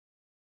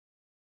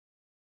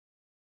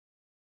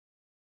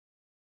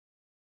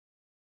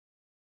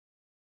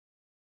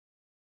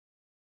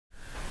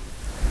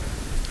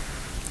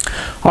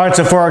All right,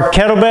 so for our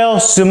kettlebell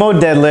sumo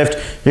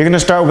deadlift, you're gonna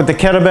start with the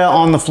kettlebell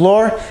on the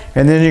floor,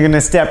 and then you're gonna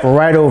step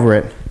right over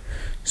it.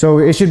 So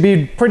it should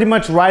be pretty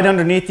much right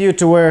underneath you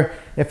to where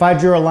if I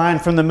drew a line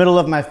from the middle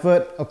of my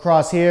foot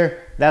across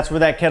here, that's where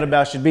that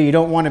kettlebell should be. You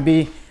don't wanna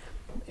be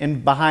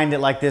in behind it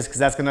like this because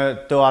that's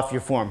gonna throw off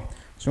your form.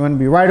 So we're gonna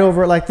be right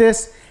over it like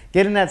this.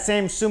 Get in that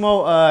same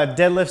sumo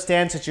deadlift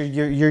stance that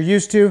you're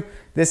used to.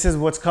 This is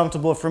what's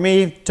comfortable for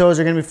me. Toes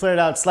are gonna be flared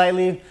out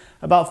slightly,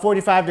 about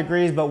 45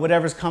 degrees, but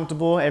whatever's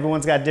comfortable.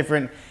 Everyone's got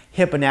different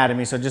hip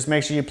anatomy, so just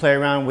make sure you play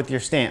around with your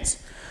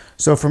stance.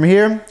 So from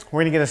here,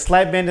 we're gonna get a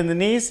slight bend in the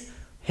knees.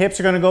 Hips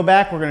are gonna go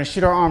back. We're gonna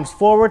shoot our arms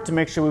forward to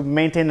make sure we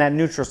maintain that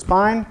neutral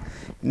spine.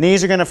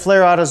 Knees are gonna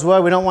flare out as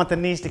well. We don't want the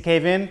knees to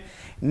cave in.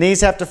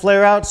 Knees have to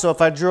flare out, so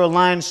if I drew a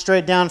line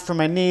straight down from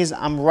my knees,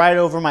 I'm right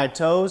over my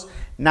toes,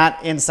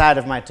 not inside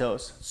of my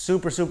toes.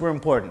 Super, super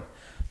important.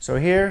 So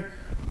here,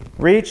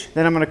 reach,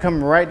 then I'm gonna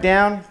come right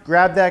down,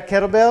 grab that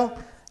kettlebell.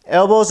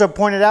 Elbows are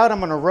pointed out. I'm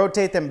gonna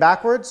rotate them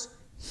backwards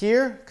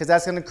here, because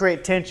that's gonna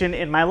create tension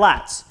in my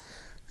lats.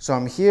 So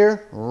I'm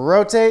here,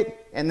 rotate,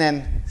 and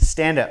then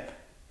stand up.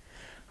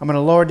 I'm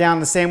gonna lower down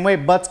the same way.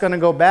 Butt's gonna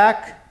go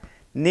back,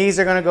 knees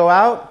are gonna go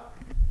out,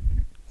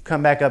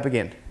 come back up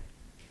again.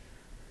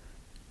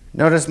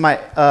 Notice my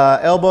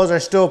elbows are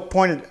still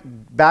pointed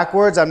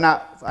backwards.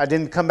 I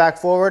didn't come back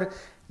forward.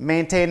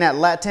 Maintain that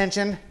lat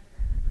tension,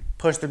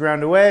 push the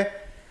ground away,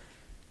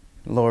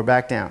 lower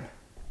back down.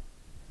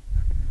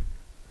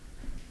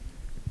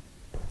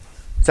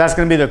 So that's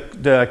going to be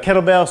the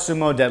kettlebell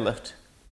sumo deadlift.